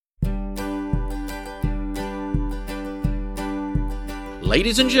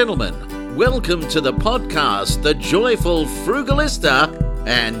Ladies and gentlemen, welcome to the podcast, The Joyful Frugalista,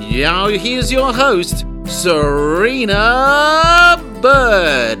 and now here's your host, Serina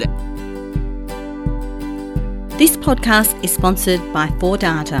Bird. This podcast is sponsored by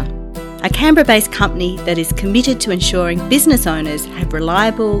 4Data, a Canberra-based company that is committed to ensuring business owners have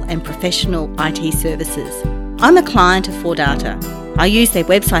reliable and professional IT services. I'm a client of 4Data. I use their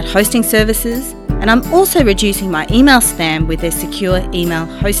website hosting services, and I'm also reducing my email spam with their secure email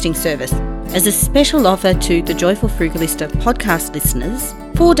hosting service. As a special offer to the Joyful Frugalista podcast listeners,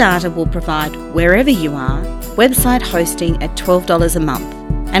 4Data will provide, wherever you are, website hosting at $12 a month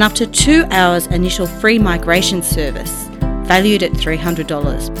and up to 2 hours initial free migration service, valued at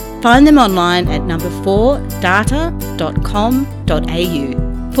 $300. Find them online at number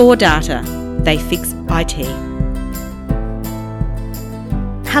 4data.com.au. 4Data, they fix IT.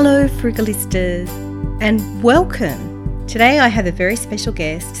 Hello Frugalistas and welcome. Today I have a very special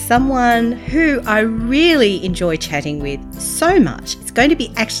guest, someone who I really enjoy chatting with so much. It's going to be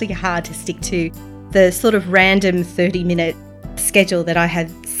actually hard to stick to the sort of random 30-minute schedule that I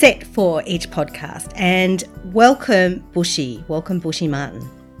have set for each podcast. And welcome Bushy Martin.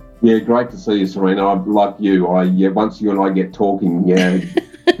 Yeah, great to see you, Serina. I'm like you. Once you and I get talking,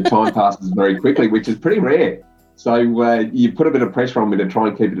 the time passes very quickly, which is pretty rare. So you put a bit of pressure on me to try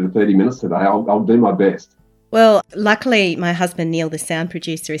and keep it to 30 minutes today. I'll do my best. Well, luckily my husband Neil, the sound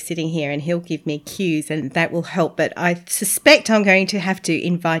producer, is sitting here and he'll give me cues and that will help. But I suspect I'm going to have to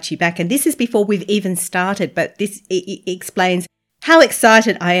invite you back. And this is before we've even started, but this explains how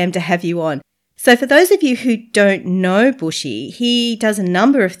excited I am to have you on. So for those of you who don't know Bushy, he does a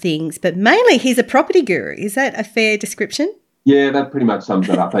number of things, but mainly he's a property guru. Is that a fair description? Yeah, that pretty much sums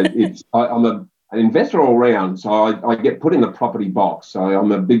it up. I'm an investor all round, so I get put in the property box. So I'm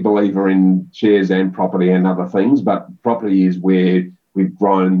a big believer in shares and property and other things, but property is where we've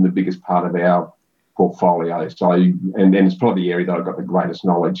grown the biggest part of our portfolio. So, and it's probably the area that I've got the greatest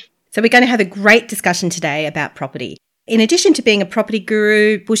knowledge. So we're going to have a great discussion today about property. In addition to being a property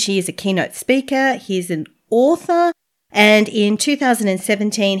guru, Bushy is a keynote speaker. He's an author. And in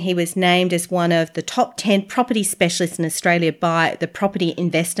 2017, he was named as one of the top 10 property specialists in Australia by the Property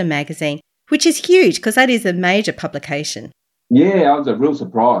Investor magazine, which is huge because that is a major publication. Yeah, I was a real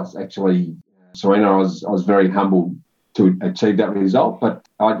surprise, actually, Serena. I was very humbled to achieve that result. But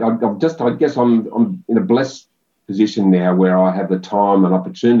I guess I'm in a blessed position now where I have the time and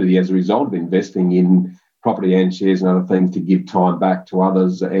opportunity as a result of investing in property and shares and other things to give time back to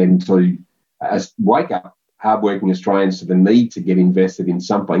others and to wake up hardworking Australians to the need to get invested in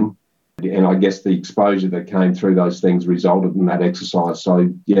something. And I guess the exposure that came through those things resulted in that exercise.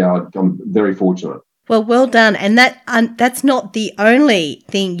 So, yeah, I'm very fortunate. Well done. And that's not the only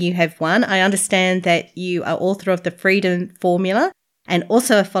thing you have won. I understand that you are author of The Freedom Formula and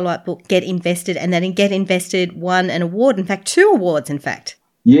also a follow-up book, Get Invested, and that in Get Invested won an award, in fact, 2 awards, in fact.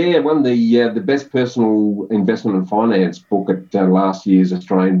 Yeah, won the Best Personal Investment and Finance book at last year's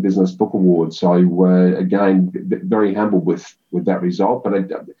Australian Business Book Award. So, again, very humbled with that result. But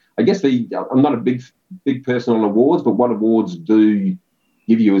I guess I'm not a big person on awards, but what awards do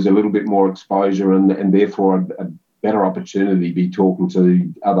give you is a little bit more exposure and therefore a better opportunity to be talking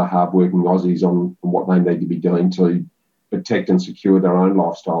to other hardworking Aussies on what they need to be doing to protect and secure their own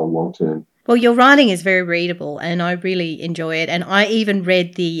lifestyle long term. Well, your writing is very readable and I really enjoy it. And I even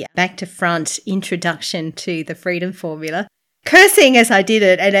read the back to front introduction to The Freedom Formula, cursing as I did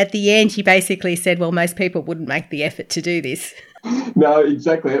it. And at the end, you basically said, well, most people wouldn't make the effort to do this. No,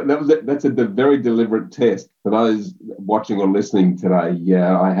 exactly. That's a very deliberate test. For those watching or listening today,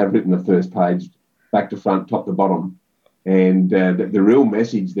 I have written the first page back to front, top to bottom. And the real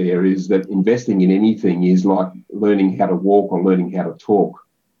message there is that investing in anything is like learning how to walk or learning how to talk.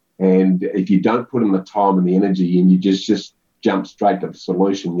 And if you don't put in the time and the energy and you just jump straight to the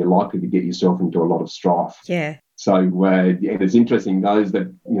solution, you're likely to get yourself into a lot of strife. Yeah. So, and it's interesting, those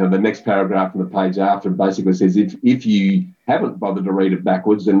that, the next paragraph on the page after basically says if you haven't bothered to read it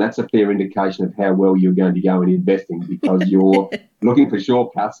backwards, then that's a fair indication of how well you're going to go in investing because you're looking for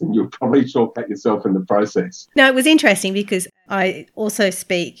shortcuts and you'll probably shortcut yourself in the process. No, it was interesting because I also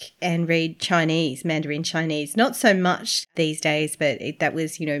speak and read Mandarin Chinese, not so much these days, but that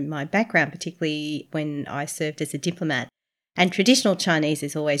was, my background, particularly when I served as a diplomat. And traditional Chinese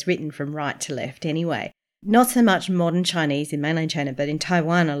is always written from right to left anyway. Not so much modern Chinese in mainland China, but in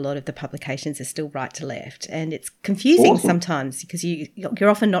Taiwan, a lot of the publications are still right to left. And it's confusing sometimes because you're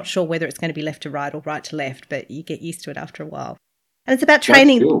often not sure whether it's going to be left to right or right to left, but you get used to it after a while. And it's about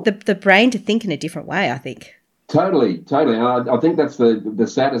training the brain to think in a different way, I think. Totally. I think that's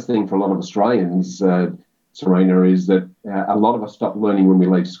the saddest thing for a lot of Australians. Serina, is that a lot of us stop learning when we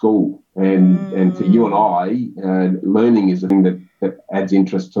leave school. And for you and I, learning is the thing that adds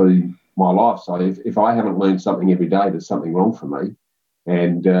interest to my life. So if I haven't learned something every day, there's something wrong for me.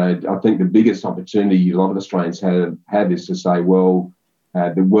 And I think the biggest opportunity a lot of Australians have is to say, well,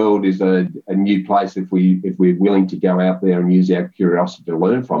 the world is a new place if we're willing to go out there and use our curiosity to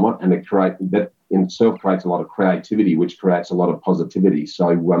learn from it, and that in itself creates a lot of creativity, which creates a lot of positivity.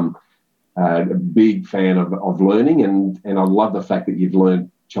 So a big fan of learning, and I love the fact that you've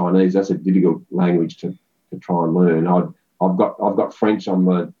learned Chinese. That's a difficult language to try and learn. I've got French on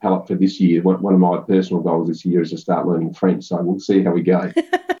the palette for this year. One of my personal goals this year is to start learning French. So we'll see how we go.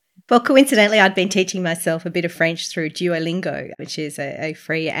 Well, coincidentally, I'd been teaching myself a bit of French through Duolingo, which is a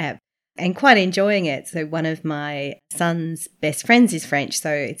free app, and quite enjoying it. So one of my son's best friends is French,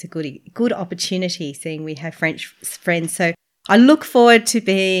 so it's a good opportunity seeing we have French friends. So I look forward to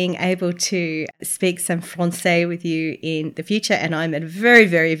being able to speak some Francais with you in the future, and I'm at a very,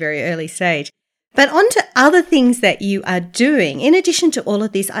 very, very early stage. But on to other things that you are doing. In addition to all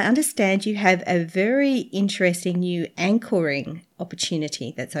of this, I understand you have a very interesting new anchoring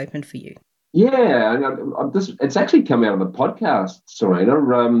opportunity that's open for you. Yeah, and it's actually come out of the podcast, Serina.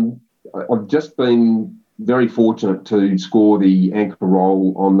 I've just been very fortunate to score the anchor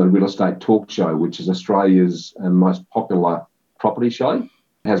role on the Real Estate Talk Show, which is Australia's most popular property show. It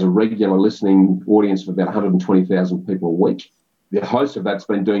has a regular listening audience of about 120,000 people a week. The host of that's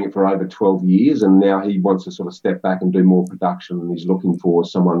been doing it for over 12 years, and now he wants to sort of step back and do more production, and he's looking for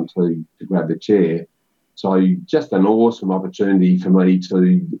someone to grab the chair. So just an awesome opportunity for me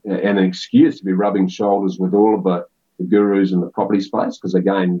and an excuse to be rubbing shoulders with all of the gurus in the property space, because,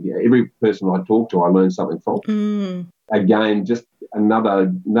 again, every person I talk to, I learn something from. Again, just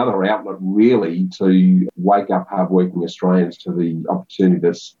another outlet, really, to wake up hardworking Australians to the opportunity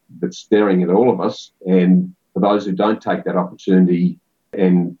that's staring at all of us. And for those who don't take that opportunity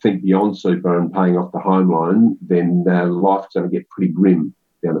and think beyond super and paying off the home loan, then life's going to get pretty grim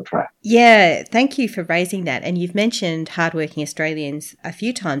down the track. Yeah, thank you for raising that. And you've mentioned hardworking Australians a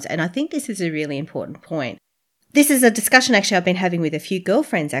few times, and I think this is a really important point. This is a discussion actually I've been having with a few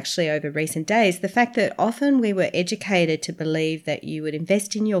girlfriends actually over recent days, the fact that often we were educated to believe that you would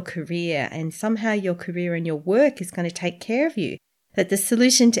invest in your career and somehow your career and your work is going to take care of you, that the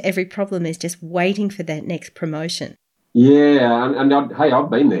solution to every problem is just waiting for that next promotion. Yeah, and hey, I've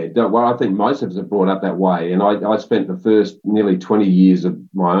been there. Well, I think most of us are brought up that way. And I spent the first nearly 20 years of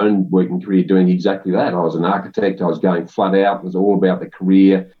my own working career doing exactly that. I was an architect. I was going flat out. It was all about the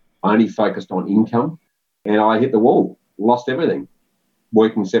career. I only focused on income. And I hit the wall, lost everything.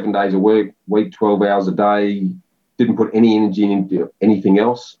 Working 7 days a week, 12 hours a day, didn't put any energy into anything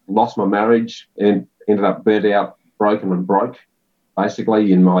else, lost my marriage and ended up burnt out, broken and broke,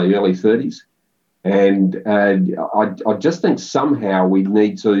 basically in my early 30s. And I just think somehow we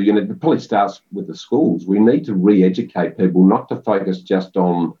need to, it probably starts with the schools, we need to re-educate people not to focus just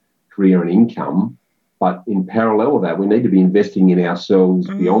on career and income, but in parallel with that, we need to be investing in ourselves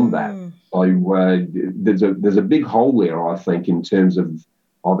beyond that. So there's a big hole there, I think, in terms of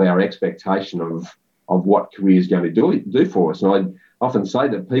our expectation of what career is going to do for us. And I often say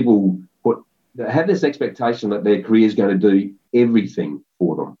that people have this expectation that their career is going to do everything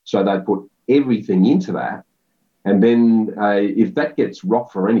for them. So they put everything into that. And then if that gets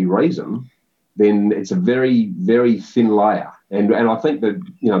rocked for any reason, then it's a very, very thin layer. And I think that,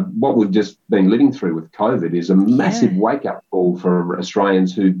 what we've just been living through with COVID is a massive wake-up call for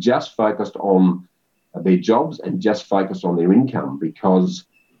Australians who just focused on their jobs and just focused on their income. Because,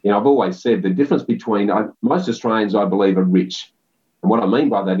 I've always said the difference between most Australians, I believe, are rich. And what I mean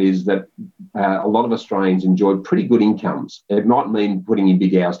by that is that a lot of Australians enjoy pretty good incomes. It might mean putting in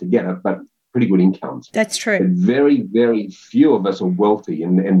big hours to get it, but pretty good incomes. That's true. But very, very few of us are wealthy.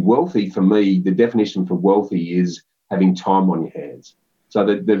 And wealthy, for me, the definition for wealthy is having time on your hands. So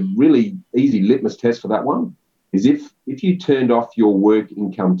the really easy litmus test for that one is if you turned off your work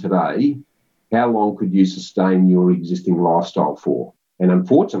income today, how long could you sustain your existing lifestyle for? And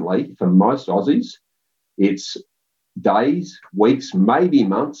unfortunately, for most Aussies, it's days, weeks, maybe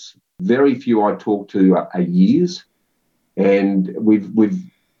months. Very few I talk to are years. And we've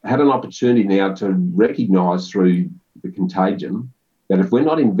had an opportunity now to recognise through the contagion that if we're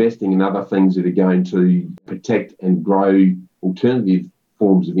not investing in other things that are going to protect and grow alternative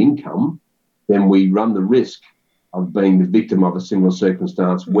forms of income, then we run the risk of being the victim of a similar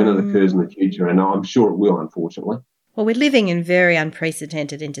circumstance when it occurs in the future. And I'm sure it will, unfortunately. Well, we're living in very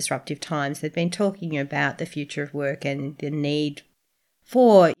unprecedented and disruptive times. They've been talking about the future of work and the need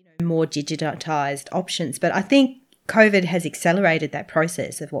for more digitised options. But I think COVID has accelerated that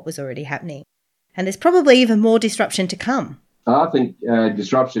process of what was already happening. And there's probably even more disruption to come. I think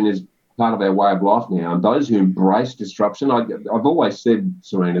disruption is part of our way of life now. And those who embrace disruption, I've always said,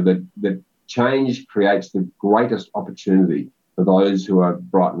 Serina, that change creates the greatest opportunity for those who are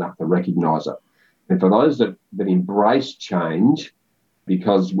bright enough to recognise it. And for those that embrace change,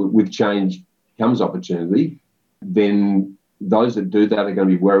 because with change comes opportunity, then those that do that are going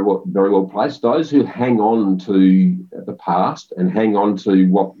to be very well placed. Those who hang on to the past and hang on to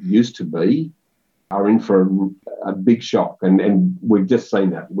what used to be are in for a big shock. And we've just seen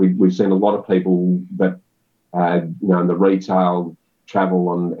that. We've seen a lot of people that, in the retail,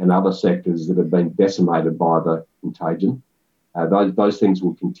 travel and other sectors that have been decimated by the contagion. Those things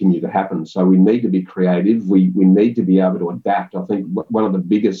will continue to happen. So we need to be creative. We need to be able to adapt. I think one of the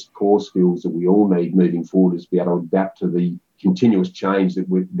biggest core skills that we all need moving forward is to be able to adapt to the continuous change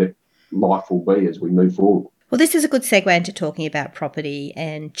that life will be as we move forward. Well, this is a good segue into talking about property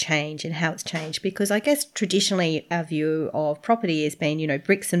and change and how it's changed, because I guess traditionally our view of property has been,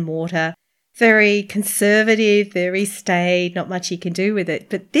 bricks and mortar, very conservative, very staid, not much you can do with it.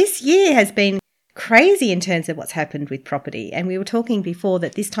 But this year has been crazy in terms of what's happened with property. And we were talking before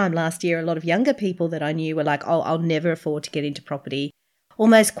that this time last year, a lot of younger people that I knew were like, oh, I'll never afford to get into property,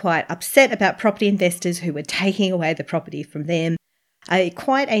 almost quite upset about property investors who were taking away the property from them.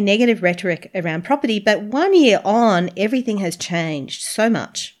 Quite a negative rhetoric around property. But 1 year on, everything has changed so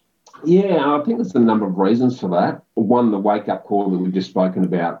much. Yeah, I think there's a number of reasons for that. One, the wake-up call that we've just spoken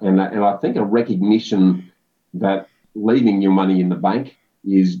about. And I think a recognition that leaving your money in the bank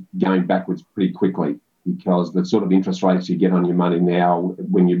is going backwards pretty quickly, because the sort of interest rates you get on your money now,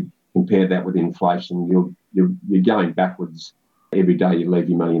 when you compare that with inflation, you're going backwards every day you leave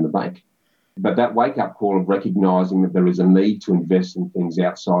your money in the bank. But that wake-up call of recognising that there is a need to invest in things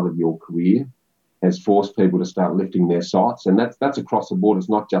outside of your career has forced people to start lifting their sights. And that's across the board. It's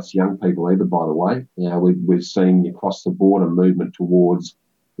not just young people either, by the way. We're seeing across the board a movement towards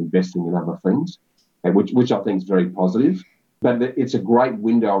investing in other things, which I think is very positive. But it's a great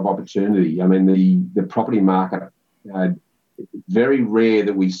window of opportunity. I mean, the property market, very rare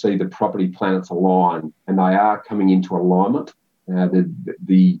that we see the property planets align, and they are coming into alignment.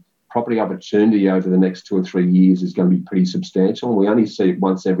 The property opportunity over the next 2 or 3 years is going to be pretty substantial. And we only see it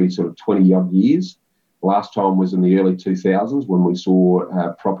once every sort of 20-odd years. Last time was in the early 2000s when we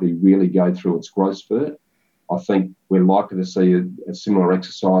saw property really go through its growth spurt. I think we're likely to see a similar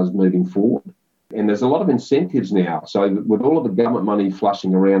exercise moving forward. And there's a lot of incentives now. So with all of the government money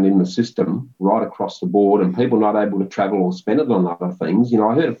flushing around in the system right across the board and people not able to travel or spend it on other things,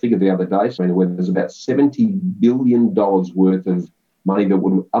 I heard a figure the other day, Serina, where there's about $70 billion worth of money that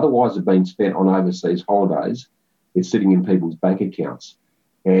would otherwise have been spent on overseas holidays. It's sitting in people's bank accounts.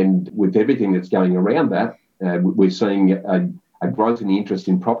 And with everything that's going around that, we're seeing a growth in the interest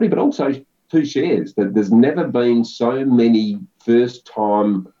in property, but also two shares. There's never been so many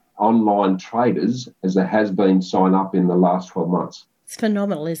first-time online traders as there has been sign up in the last 12 months. It's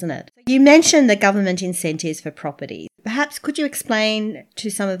phenomenal, isn't it? You mentioned the government incentives for property. Perhaps could you explain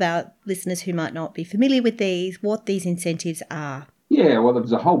to some of our listeners who might not be familiar with these, what these incentives are? Yeah, well,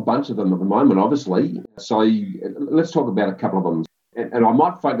 there's a whole bunch of them at the moment, obviously. So let's talk about a couple of them. And I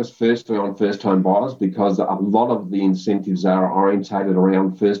might focus firstly on first-time buyers because a lot of the incentives are orientated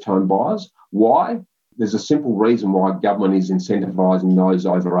around first-time buyers. Why? There's a simple reason why government is incentivising those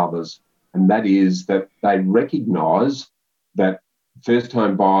over others, and that is that they recognise that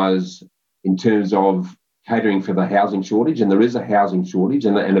first-time buyers, in terms of catering for the housing shortage, and there is a housing shortage,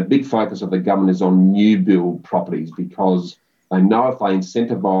 and a big focus of the government is on new build properties because they know if they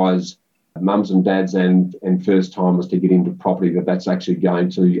incentivise mums and dads and first-timers to get into property, that's actually going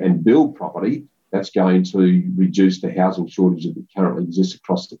to, and build property, that's going to reduce the housing shortage that currently exists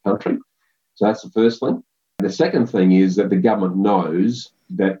across the country. So that's the first thing. The second thing is that the government knows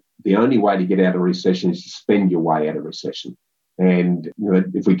that the only way to get out of recession is to spend your way out of recession. And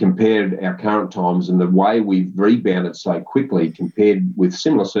if we compared our current times and the way we've rebounded so quickly compared with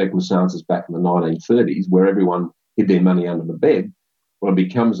similar circumstances back in the 1930s where everyone hid their money under the bed, well, it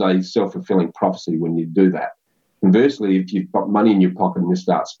becomes a self-fulfilling prophecy when you do that. Conversely, if you've got money in your pocket and you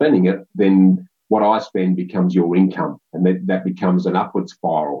start spending it, then what I spend becomes your income, and that becomes an upward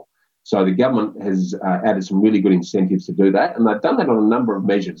spiral. So the government has added some really good incentives to do that, and they've done that on a number of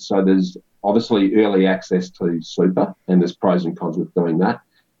measures. So there's obviously early access to super, and there's pros and cons with doing that.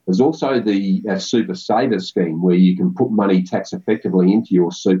 There's also the super saver scheme where you can put money tax effectively into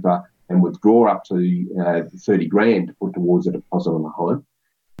your super and withdraw up to 30 grand to put towards a deposit on a home.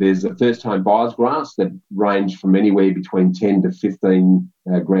 There's the first home buyers grants that range from anywhere between 10 to 15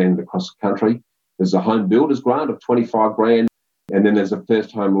 grand across the country. There's a home builders grant of 25 grand. And then there's a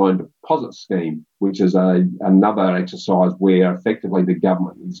first home loan deposit scheme, which is another exercise where effectively the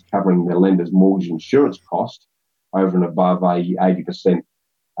government is covering the lender's mortgage insurance cost over and above a 80%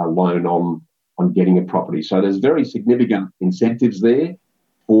 loan on getting a property. So there's very significant incentives there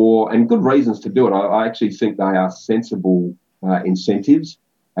and good reasons to do it. I actually think they are sensible incentives.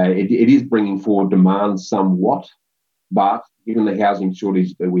 It is bringing forward demand somewhat, but given the housing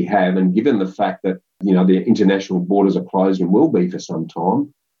shortage that we have and given the fact that, the international borders are closed and will be for some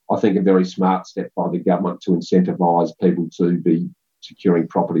time, I think a very smart step by the government to incentivise people to be securing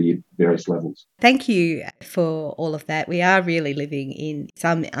property at various levels. Thank you for all of that. We are really living in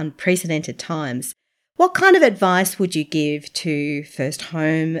some unprecedented times. What kind of advice would you give to first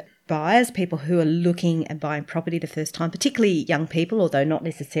home buyers, people who are looking at buying property the first time, particularly young people, although not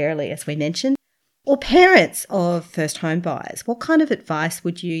necessarily, as we mentioned, or parents of first home buyers? What kind of advice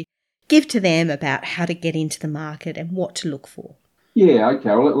would you give to them about how to get into the market and what to look for? Yeah,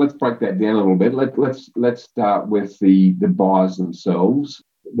 okay. Well, let's break that down a little bit. Let's start with the buyers themselves.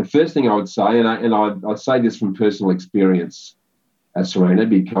 The first thing I would say, and I'd say this from personal experience, Serina,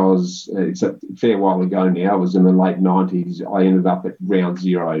 because it's a fair while ago now. I was in the late 90s. I ended up at ground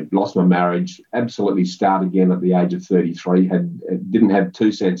zero, lost my marriage, absolutely start again at the age of 33. Didn't have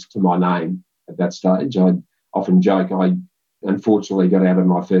 2 cents to my name at that stage. I often joke I unfortunately got out of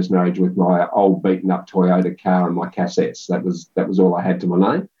my first marriage with my old beaten up Toyota car and my cassettes. That was all I had to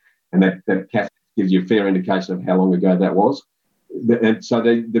my name. And that cassette gives you a fair indication of how long ago that was. And so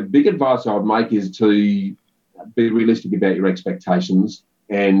the big advice I would make is to be realistic about your expectations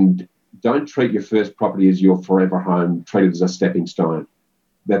and don't treat your first property as your forever home. Treat it as a stepping stone.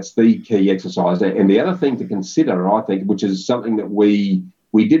 That's the key exercise. And the other thing to consider, I think, which is something that we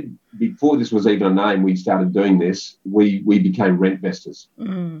did before this was even a name, we started doing this, we became rent investors.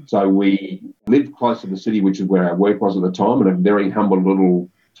 So we lived close to the city, which is where our work was at the time, in a very humble little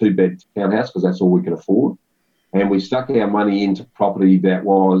 2-bed townhouse because that's all we could afford. And we stuck our money into property that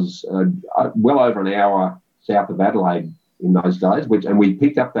was well over an hour south of Adelaide in those days, and we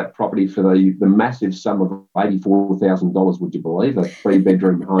picked up that property for the massive sum of $84,000, would you believe, a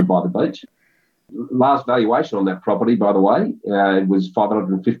 3-bedroom home by the beach. Last valuation on that property, by the way, was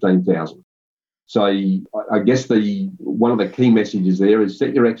 $515,000. So I guess one of the key messages there is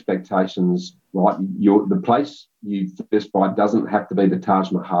set your expectations right. The place you first buy doesn't have to be the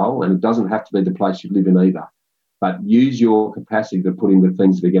Taj Mahal, and it doesn't have to be the place you live in either. But use your capacity to put in the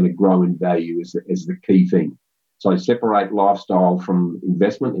things that are going to grow in value as the key thing. So separate lifestyle from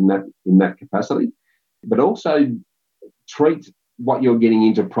investment in that capacity, but also treat what you're getting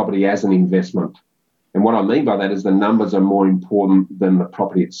into property as an investment. And what I mean by that is the numbers are more important than the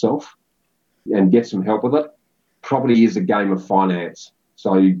property itself, and get some help with it. Property is a game of finance.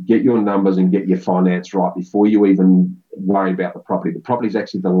 So get your numbers and get your finance right before you even worry about the property. The property is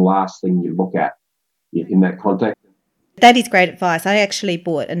actually the last thing you look at in that context. That is great advice. I actually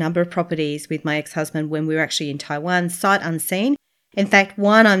bought a number of properties with my ex-husband when we were actually in Taiwan, sight unseen. In fact,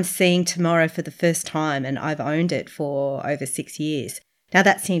 one I'm seeing tomorrow for the first time, and I've owned it for over 6 years. Now,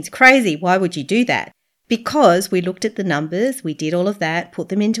 that seems crazy. Why would you do that? Because we looked at the numbers, we did all of that, put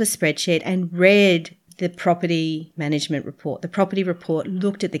them into a spreadsheet and read the property management report. The property report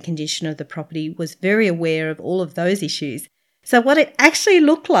looked at the condition of the property, was very aware of all of those issues. So what it actually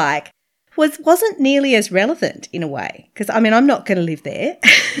looked like wasn't nearly as relevant in a way, because, I'm not going to live there.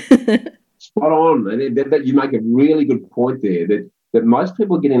 Spot on. And you make a really good point there, that most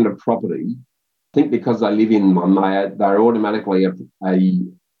people get into property, think because they live in one, they're automatically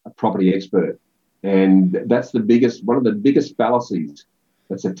a property expert. And that's one of the biggest fallacies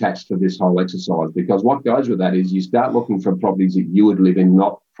that's attached to this whole exercise, because what goes with that is you start looking for properties that you would live in,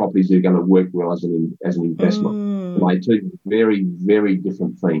 not properties that are going to work well as an investment. And they're two very, very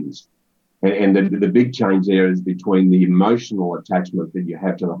different things. And the big change there is between the emotional attachment that you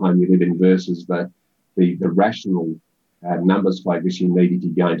have to the home you live in versus the rational numbers focus you need if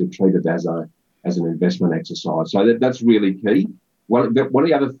you're going to treat it as an investment exercise. So that's really key. One of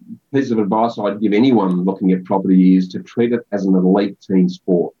the other pieces of advice I'd give anyone looking at property is to treat it as an elite team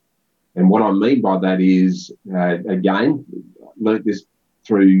sport. And what I mean by that is, again, learnt this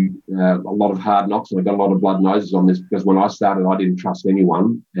through a lot of hard knocks, and I got a lot of blood noses on this because when I started, I didn't trust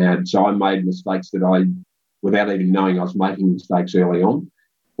anyone. And so I made mistakes without even knowing I was making mistakes early on.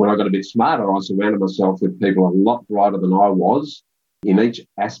 When I got a bit smarter, I surrounded myself with people a lot brighter than I was in each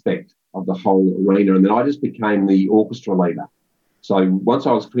aspect of the whole arena. And then I just became the orchestra leader. So once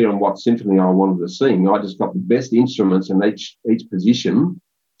I was clear on what symphony I wanted to sing, I just got the best instruments in each position,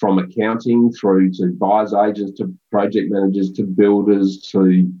 from accounting through to buyer's agents, to project managers, to builders,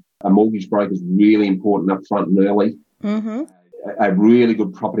 to a mortgage broker is really important up front and early. Mm-hmm. a really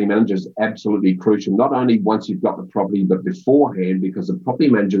good property manager is absolutely crucial, not only once you've got the property, but beforehand, because the property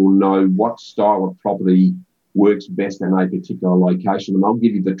manager will know what style of property works best in a particular location, and I'll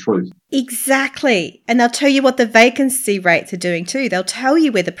give you the truth. Exactly. And they'll tell you what the vacancy rates are doing too. They'll tell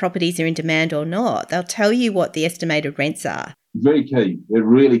you whether properties are in demand or not. They'll tell you what the estimated rents are. Very key. They're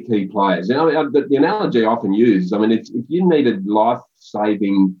really key players. Now, the analogy I often use, if you needed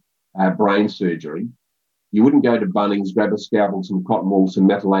life-saving brain surgery, you wouldn't go to Bunnings, grab a scalpel, some cotton wool, some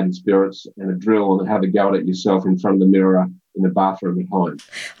methylated spirits and a drill and have a go at it yourself in front of the mirror in the bathroom at home.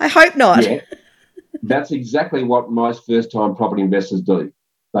 I hope not. Yeah, that's exactly what most first-time property investors do.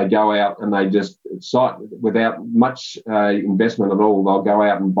 They go out and they just without much investment at all, they'll go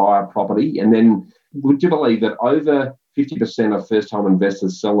out and buy a property. And then would you believe that over 50% of first-time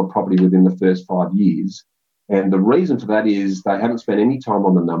investors sell a property within the first 5 years? And the reason for that is they haven't spent any time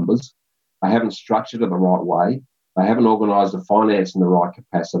on the numbers. They haven't structured it the right way. They haven't organised the finance in the right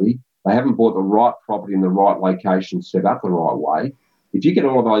capacity. They haven't bought the right property in the right location, set up the right way. If you get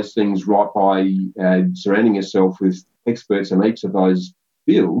all of those things right by surrounding yourself with experts in each of those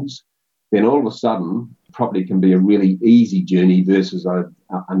fields, then all of a sudden, property can be a really easy journey versus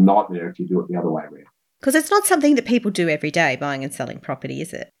a nightmare if you do it the other way around. Because it's not something that people do every day, buying and selling property,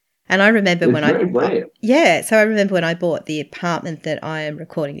 is it? And I remember So I remember when I bought the apartment that I am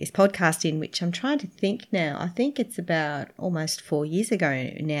recording this podcast in, which I'm trying to think now. I think it's about almost 4 years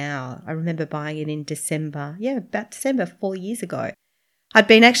ago now. I remember buying it in December. Yeah, about December 4 years ago. I'd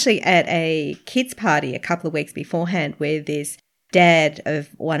been actually at a kids' party a couple of weeks beforehand where this dad of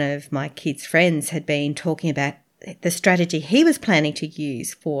one of my kids' friends had been talking about the strategy he was planning to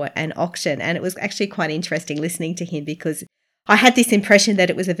use for an auction. And it was actually quite interesting listening to him because I had this impression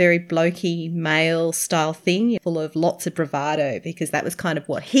that it was a very blokey male style thing, full of lots of bravado, because that was kind of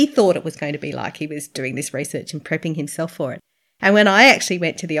what he thought it was going to be like. He was doing this research and prepping himself for it. And when I actually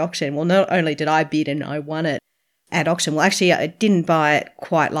went to the auction, well, not only did I bid and I won it at auction, well, actually, I didn't buy it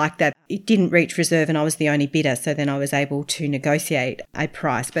quite like that. It didn't reach reserve and I was the only bidder. So then I was able to negotiate a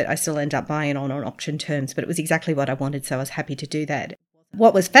price, but I still ended up buying it on auction terms. But it was exactly what I wanted, so I was happy to do that.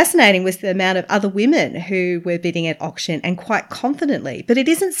 What was fascinating was the amount of other women who were bidding at auction and quite confidently. But it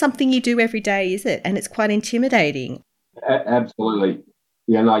isn't something you do every day, is it? And it's quite intimidating. Absolutely.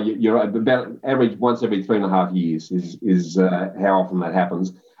 Yeah, no, you're right. About average once every 3.5 years is how often that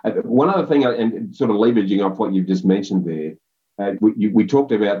happens. One other thing, and sort of leveraging off what you've just mentioned there, we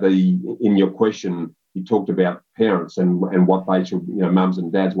talked about in your question, you talked about parents and what they should, mums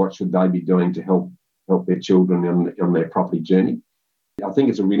and dads, what should they be doing to help their children on their property journey. I think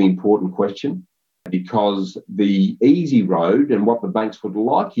it's a really important question because the easy road and what the banks would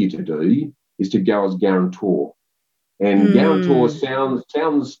like you to do is to go as guarantor. And guarantor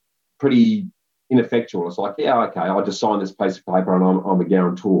sounds pretty ineffectual. It's like, yeah, okay, I'll just sign this piece of paper and I'm a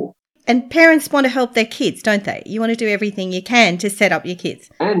guarantor. And parents want to help their kids, don't they? You want to do everything you can to set up your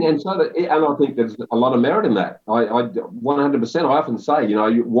kids. And I think there's a lot of merit in that. I 100%. I often say,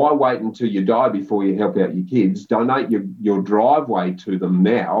 why wait until you die before you help out your kids? Donate your driveway to them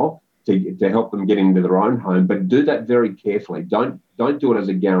now to help them get into their own home, but do that very carefully. Don't do it as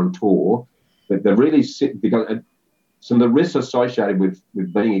a guarantor. But because some of the risks associated with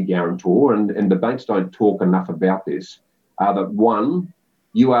being a guarantor, and the banks don't talk enough about this, are that one,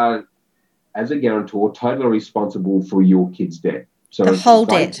 you are, as a guarantor, totally responsible for your kids' debt. So the whole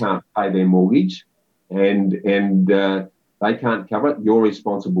debt. They can't pay their mortgage and they can't cover it, you're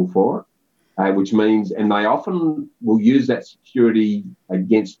responsible for it, which means, and they often will use that security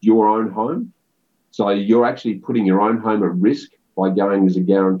against your own home. So you're actually putting your own home at risk by going as a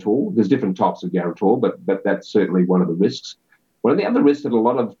guarantor. There's different types of guarantor, but that's certainly one of the risks. One of the other risks that a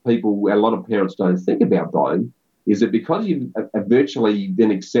lot of parents don't think about, though, is that because you've virtually been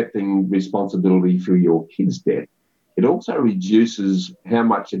accepting responsibility for your kids' debt, it also reduces how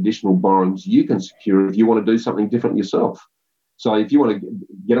much additional borrowings you can secure if you want to do something different yourself. So if you want to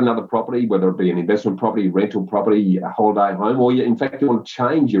get another property, whether it be an investment property, rental property, a holiday home, or in fact you want to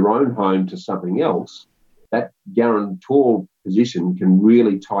change your own home to something else, that guarantor position can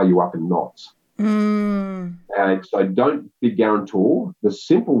really tie you up in knots. So don't be guarantor. The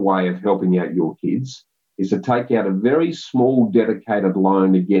simple way of helping out your kids is to take out a very small dedicated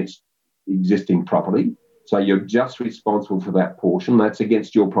loan against existing property. So you're just responsible for that portion. That's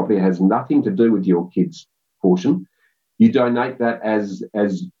against your property. It has nothing to do with your kids' portion. You donate that as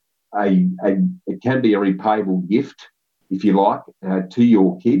it can be a repayable gift, if you like, to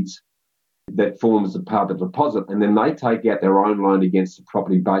your kids that forms a part of the deposit. And then they take out their own loan against the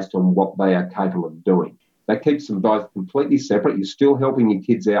property based on what they are capable of doing. That keeps them both completely separate. You're still helping your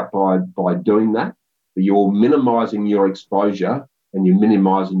kids out by doing that. but you're minimising your exposure and you're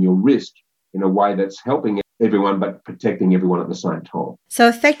minimising your risk in a way that's helping everyone but protecting everyone at the same time. So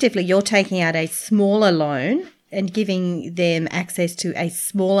effectively, you're taking out a smaller loan and giving them access to a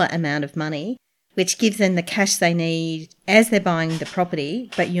smaller amount of money, which gives them the cash they need as they're buying the property,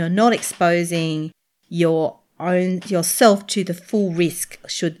 but you're not exposing yourself to the full risk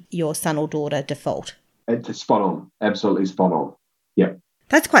should your son or daughter default. It's spot on, absolutely spot on. Yeah.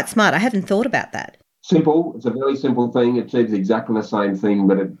 That's quite smart. I haven't thought about that. Simple. It's a very simple thing. It achieves exactly the same thing,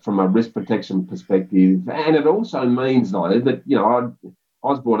 but from a risk protection perspective. And it also means, though, that, I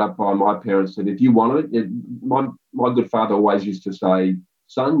was brought up by my parents that if you wanted it, my good father always used to say,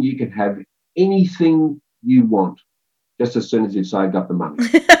 son, you can have anything you want just as soon as you've saved up the money.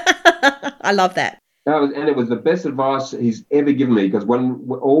 I love that. And it was the best advice he's ever given me, because when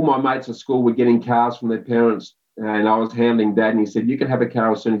all my mates at school were getting cars from their parents and I was hounding Dad, and he said, you can have a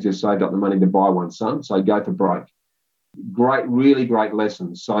car as soon as you've saved up the money to buy one, son, so go for broke. Great, really great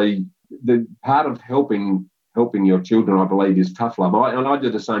lessons. So the part of helping your children, I believe, is tough love. I do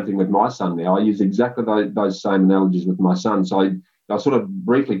the same thing with my son now. I use exactly those same analogies with my son. So I sort of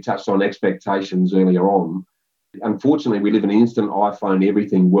briefly touched on expectations earlier on. Unfortunately, we live in an instant iPhone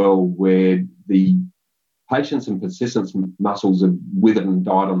everything world where the patience and persistence muscles have withered and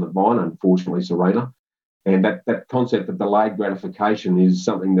died on the vine, unfortunately, Serina. And that concept of delayed gratification is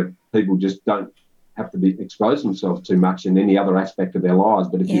something that people just don't have to be exposed themselves too much in any other aspect of their lives.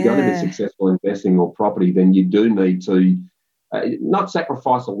 But if you're going to be successful investing or property, then you do need to not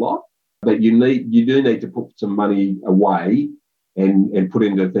sacrifice a lot, but you do need to put some money away and put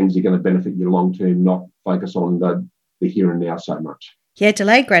into things that are going to benefit you long term, not focus on the here and now so much. Yeah,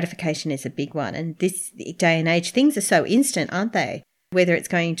 delayed gratification is a big one. And this day and age, things are so instant, aren't they? Whether it's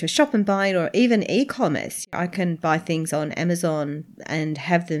going to shop and buy or even e-commerce. I can buy things on Amazon and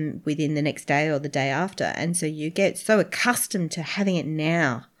have them within the next day or the day after. And so you get so accustomed to having it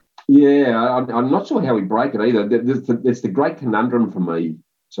now. Yeah, I'm not sure how we break it either. It's the great conundrum for me,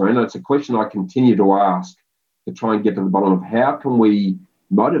 Serena. It's a question I continue to ask to try and get to the bottom of how can we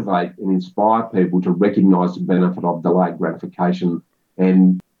motivate and inspire people to recognise the benefit of delayed gratification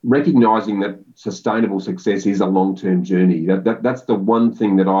and recognising that sustainable success is a long-term journey. That's the one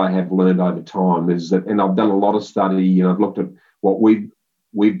thing that I have learned over time is that, and I've done a lot of study and I've looked at what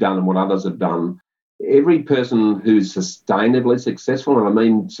we've done and what others have done. Every person who's sustainably successful, and I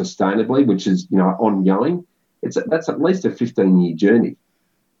mean sustainably, which is ongoing, that's at least a 15-year journey.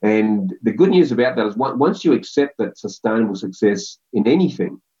 And the good news about that is once you accept that sustainable success in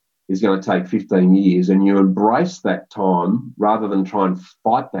anything is going to take 15 years and you embrace that time rather than try and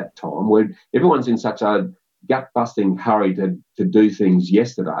fight that time, where everyone's in such a gut-busting hurry to do things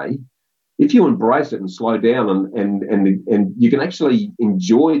yesterday, if you embrace it and slow down and you can actually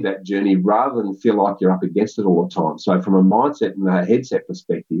enjoy that journey rather than feel like you're up against it all the time. So from a mindset and a headset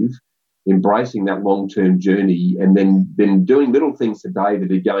perspective, embracing that long-term journey and then doing little things today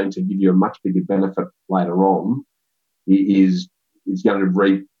that are going to give you a much bigger benefit later on is going to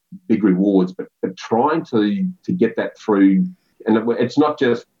reap big rewards. But trying to get that through, and it's not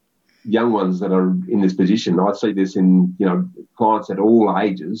just young ones that are in this position. I see this in clients at all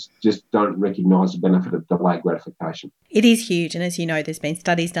ages just don't recognise the benefit of delayed gratification. It is huge, and as you know, there's been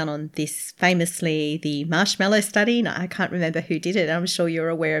studies done on this, famously the marshmallow study. I can't remember who did it. I'm sure you're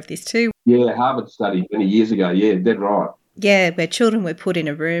aware of this too. Yeah, Harvard study many years ago. Yeah, dead right. Yeah, where children were put in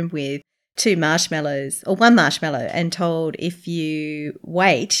a room with 2 marshmallows or 1 marshmallow and told if you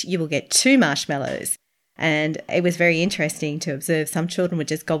wait, you will get 2 marshmallows. And it was very interesting to observe some children would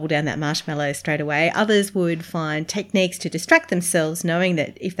just gobble down that marshmallow straight away. Others would find techniques to distract themselves, knowing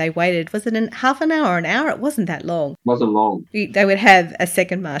that if they waited, was it half an hour or an hour? It wasn't that long. Wasn't long. They would have a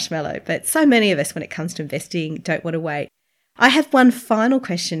second marshmallow. But so many of us, when it comes to investing, don't want to wait. I have one final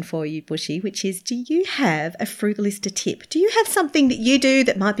question for you, Bushy, which is, do you have a Frugalista tip? Do you have something that you do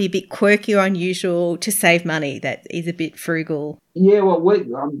that might be a bit quirky or unusual to save money that is a bit frugal? Yeah, well,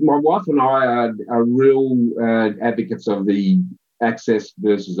 my wife and I are real advocates of the access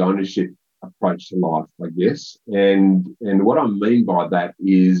versus ownership approach to life, I guess. And what I mean by that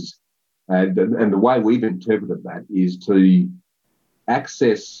is, and the way we've interpreted that is to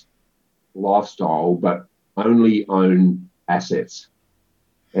access lifestyle, but only own assets.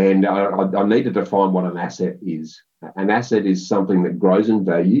 And I need to define what an asset is. An asset is something that grows in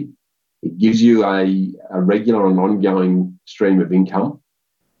value. It gives you a regular and ongoing stream of income,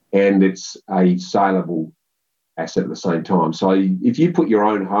 and it's a saleable asset at the same time. So if you put your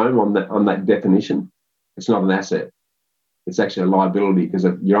own home on that definition, it's not an asset. It's actually a liability, because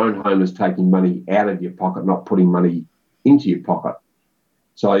your own home is taking money out of your pocket, not putting money into your pocket.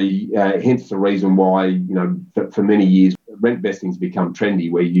 So hence the reason why, for many years, rent vesting's become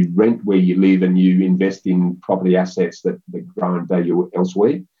trendy, where you rent where you live and you invest in property assets that grow in value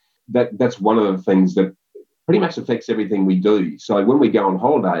elsewhere. That's one of the things that pretty much affects everything we do. So when we go on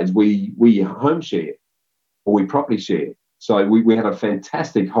holidays, we home share or we property share. So we had a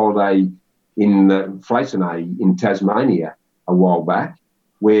fantastic holiday in Freycinet in Tasmania a while back,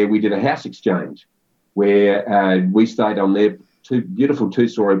 where we did a house exchange, where we stayed on their beautiful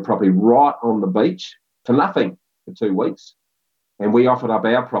two-storey property right on the beach for nothing for 2 weeks. And we offered up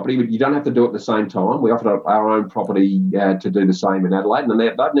our property, but you don't have to do it at the same time. We offered up our own property to do the same in Adelaide. And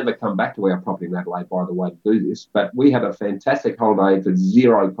they've never come back to our property in Adelaide, by the way, to do this. But we had a fantastic holiday for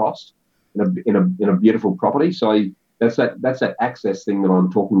zero cost in a beautiful property. So that's that access thing that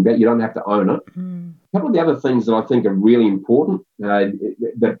I'm talking about. You don't have to own it. A couple of the other things that I think are really important, and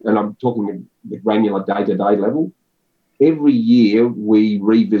I'm talking at the granular day-to-day level, every year we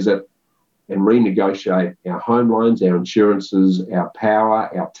revisit and renegotiate our home loans, our insurances, our power,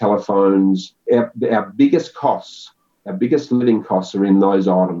 our telephones. Our biggest costs, our biggest living costs are in those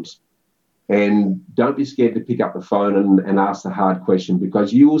items. And don't be scared to pick up the phone and ask the hard question,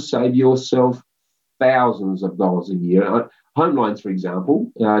 because you will save yourself thousands of dollars a year. Home loans, for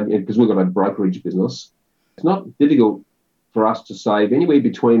example, because we've got a brokerage business, it's not difficult for us to save anywhere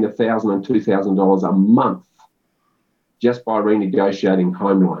between $1,000 and $2,000 a month just by renegotiating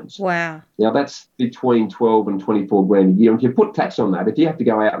home loans. Wow. Now, that's between 12 and 24 grand a year. And if you put tax on that, if you have to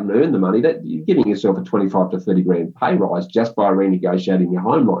go out and earn the money, that you're giving yourself a 25 to 30 grand pay rise just by renegotiating your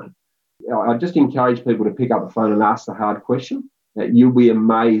home loan. I just encourage people to pick up the phone and ask the hard question. You'll be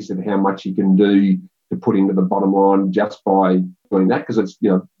amazed at how much you can do to put into the bottom line just by doing that, because it's,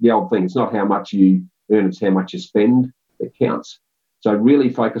 the old thing, it's not how much you earn, it's how much you spend that counts. So really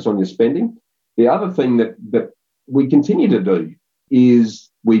focus on your spending. The other thing that we continue to do is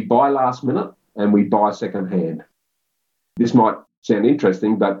we buy last minute and we buy second hand. This might sound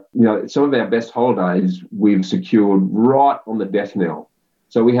interesting, but some of our best holidays we've secured right on the death knell.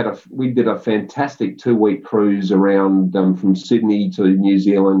 So we did a fantastic 2-week cruise around from Sydney to New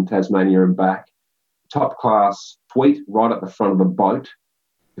Zealand, Tasmania and back. Top class suite right at the front of the boat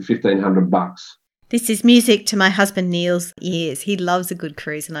for $1,500. This is music to my husband Neil's ears. He loves a good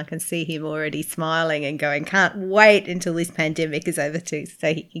cruise, and I can see him already smiling and going, can't wait until this pandemic is over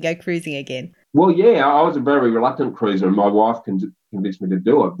so he can go cruising again. Well, yeah, I was a very reluctant cruiser and my wife convinced me to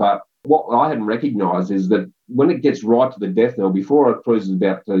do it. But what I hadn't recognised is that when it gets right to the death knell, before a cruise is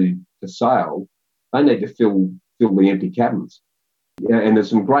about to sail, they need to fill the empty cabins. Yeah, and there's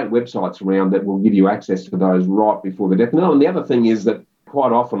some great websites around that will give you access to those right before the death knell. And the other thing is that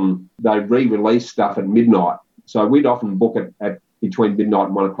quite often they re-release stuff at midnight. So we'd often book it at between midnight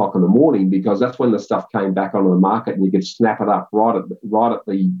and 1 o'clock in the morning, because that's when the stuff came back onto the market and you could snap it up right at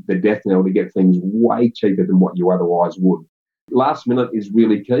the death knell to get things way cheaper than what you otherwise would. Last minute is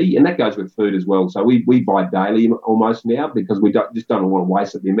really key, and that goes with food as well. So we buy daily almost now, because we don't want to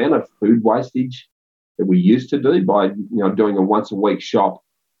waste it. The amount of food wastage that we used to do by doing a once a week shop,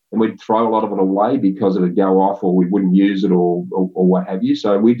 and we'd throw a lot of it away because it would go off or we wouldn't use it or what have you.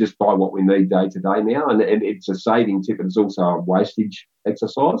 So we just buy what we need day to day now, and it's a saving tip, and it's also a wastage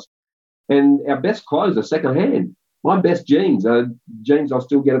exercise. And our best clothes are second hand. My best jeans are jeans I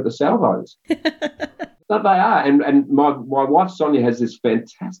still get at the salvos. But they are. And my wife Sonia has this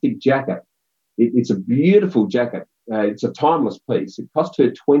fantastic jacket. It's a beautiful jacket. It's a timeless piece. It cost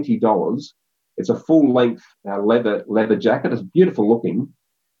her $20. It's a full-length leather jacket. It's beautiful looking,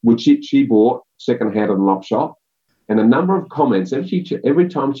 which she bought second-hand at an op shop. And a number of comments. Every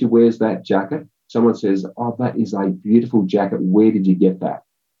time she wears that jacket, someone says, "Oh, that is a beautiful jacket. Where did you get that?"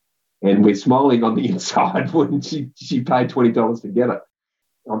 And we're smiling on the inside when she paid $20 to get it.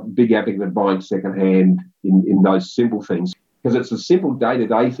 I'm a big advocate of buying second-hand in those simple things, because it's the simple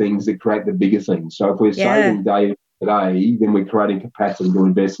day-to-day things that create the bigger things. So if we're saving day-to-day, then we're creating capacity to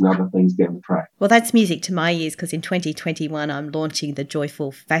invest in other things down the track. Well, that's music to my ears, because in 2021 I'm launching the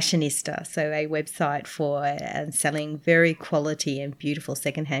Joyful Fashionista, so a website for selling very quality and beautiful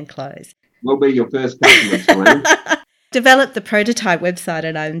second-hand clothes. We'll be your first customer, Serina. Developed the prototype website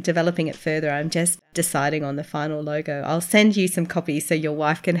and I'm developing it further. I'm just deciding on the final logo. I'll send you some copies so your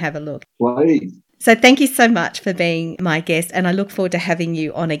wife can have a look. Please. So thank you so much for being my guest, and I look forward to having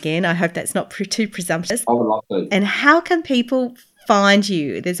you on again. I hope that's not too presumptuous. I would love to. And how can people find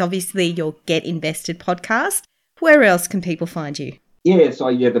you? There's obviously your Get Invested podcast. Where else can people find you? Yeah, so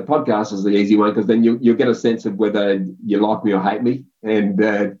the podcast is the easy one, because then you'll get a sense of whether you like me or hate me, and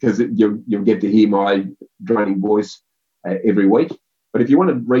because you'll get to hear my droning voice every week. But if you want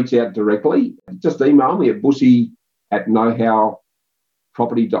to reach out directly, just email me at bushy@knowhow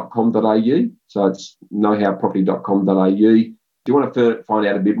knowhowproperty.com.au. So it's knowhowproperty.com.au. If you want to find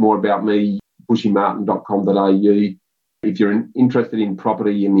out a bit more about me, bushymartin.com.au. If you're interested in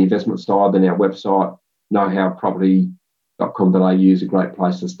property in the investment side, then our website, knowhowproperty.com.au, is a great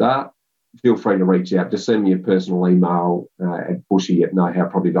place to start. Feel free to reach out. Just send me a personal email at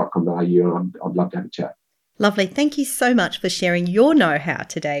bushy@knowhowproperty.com.au, and I'd love to have a chat. Lovely. Thank you so much for sharing your know-how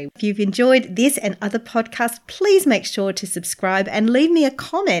today. If you've enjoyed this and other podcasts, please make sure to subscribe and leave me a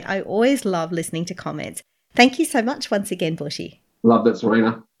comment. I always love listening to comments. Thank you so much once again, Bushy. Love that,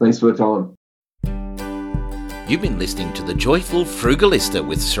 Serina. Thanks for the time. You've been listening to The Joyful Frugalista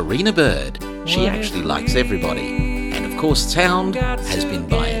with Serina Bird. She actually likes everybody. And of course, sound has been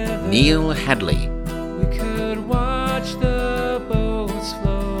by Neil Hadley. We could watch the boats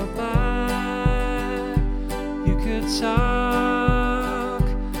float by. You could talk,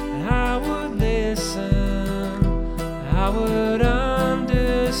 and I would listen. I would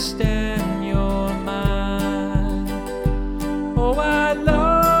understand your mind. Oh, I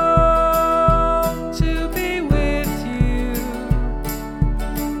long to be with you,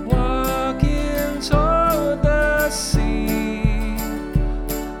 walking toward the sea,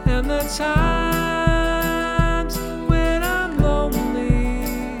 and the times when I'm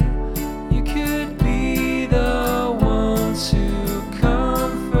lonely, you could be the one to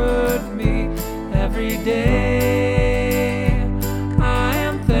comfort me every day. I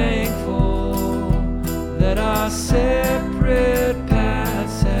am thankful that our separate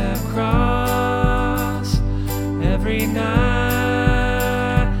paths have crossed. Every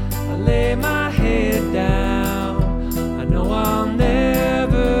night I lay my head down, I know I'll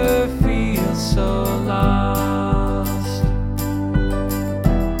never feel so lost.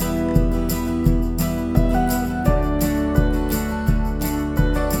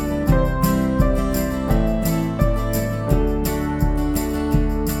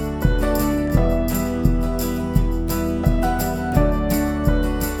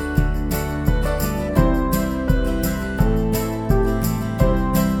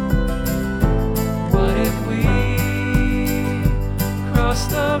 What if we cross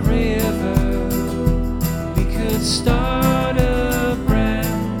the river? We could start a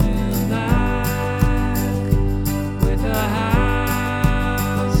brand new life with a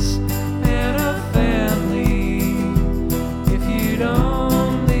house and a family. If you'd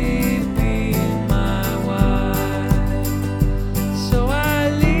only be my wife, so I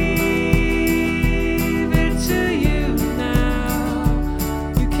leave it to you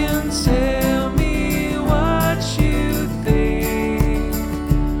now. You can tell me what you think.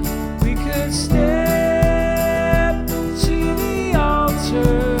 We could step to the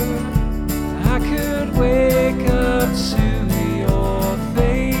altar. I could wake up to your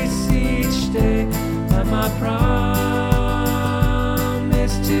face each day. And my promise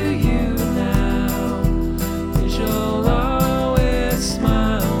to you now is you'll always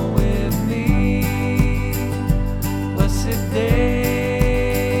smile with me. Blessed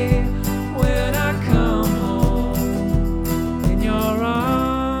day when I come home, in your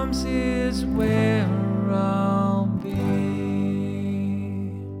arms is where